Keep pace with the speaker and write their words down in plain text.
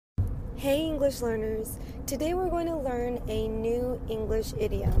Hey English learners, today we're going to learn a new English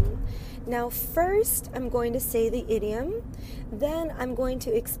idiom. Now first I'm going to say the idiom, then I'm going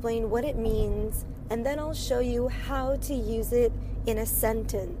to explain what it means, and then I'll show you how to use it in a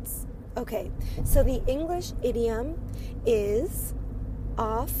sentence. Okay, so the English idiom is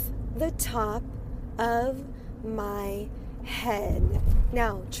off the top of my head.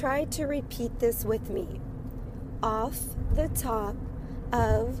 Now try to repeat this with me. Off the top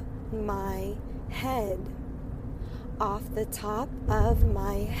of my head. Off the top of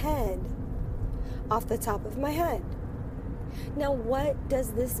my head. Off the top of my head. Now, what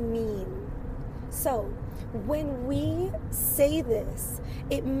does this mean? So, when we say this,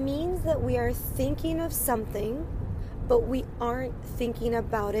 it means that we are thinking of something, but we aren't thinking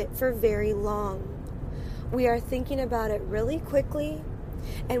about it for very long. We are thinking about it really quickly,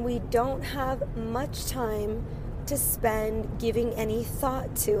 and we don't have much time to spend giving any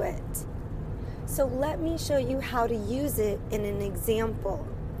thought to it. So let me show you how to use it in an example.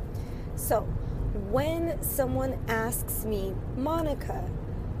 So when someone asks me, Monica,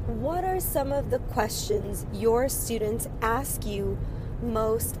 what are some of the questions your students ask you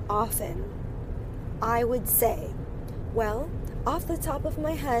most often? I would say, well, off the top of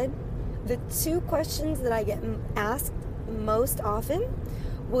my head, the two questions that I get asked most often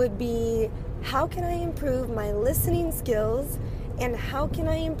would be, how can I improve my listening skills and how can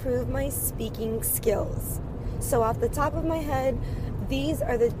I improve my speaking skills? So off the top of my head, these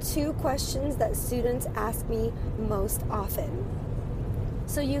are the two questions that students ask me most often.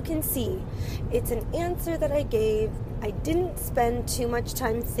 So you can see, it's an answer that I gave. I didn't spend too much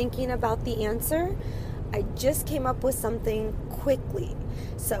time thinking about the answer. I just came up with something quickly.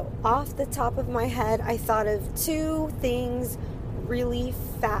 So off the top of my head, I thought of two things really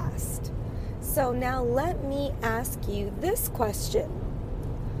fast. So now let me ask you this question.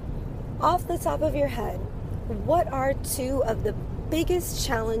 Off the top of your head, what are two of the biggest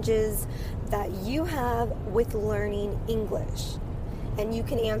challenges that you have with learning English? And you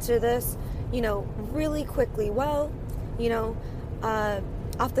can answer this, really quickly. Well,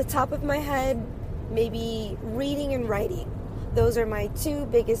 off the top of my head, maybe reading and writing. Those are my two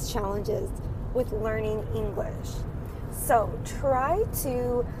biggest challenges with learning English. So try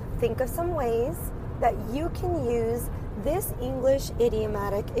to think of some ways that you can use this English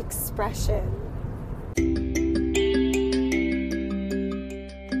idiomatic expression.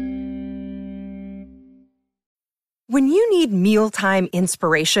 When you need mealtime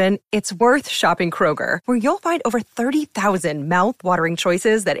inspiration, it's worth shopping Kroger, where you'll find over 30,000 mouth-watering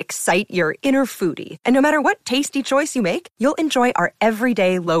choices that excite your inner foodie. And no matter what tasty choice you make, you'll enjoy our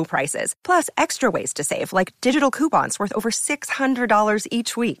everyday low prices, plus extra ways to save, like digital coupons worth over $600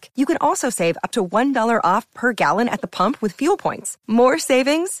 each week. You can also save up to $1 off per gallon at the pump with fuel points. More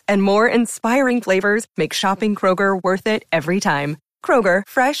savings and more inspiring flavors make shopping Kroger worth it every time. Kroger,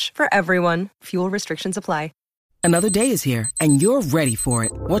 fresh for everyone. Fuel restrictions apply. Another day is here, and you're ready for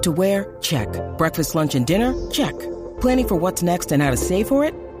it. What to wear? Check. Breakfast, lunch, and dinner? Check. Planning for what's next and how to save for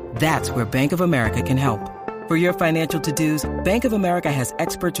it? That's where Bank of America can help. For your financial to-dos, Bank of America has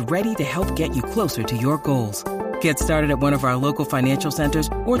experts ready to help get you closer to your goals. Get started at one of our local financial centers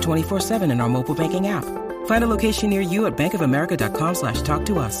or 24/7 in our mobile banking app. Find a location near you at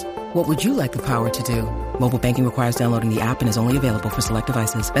bankofamerica.com/talktous. What would you like the power to do? Mobile banking requires downloading the app and is only available for select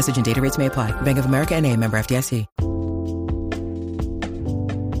devices. Message and data rates may apply. Bank of America NA, member FDIC.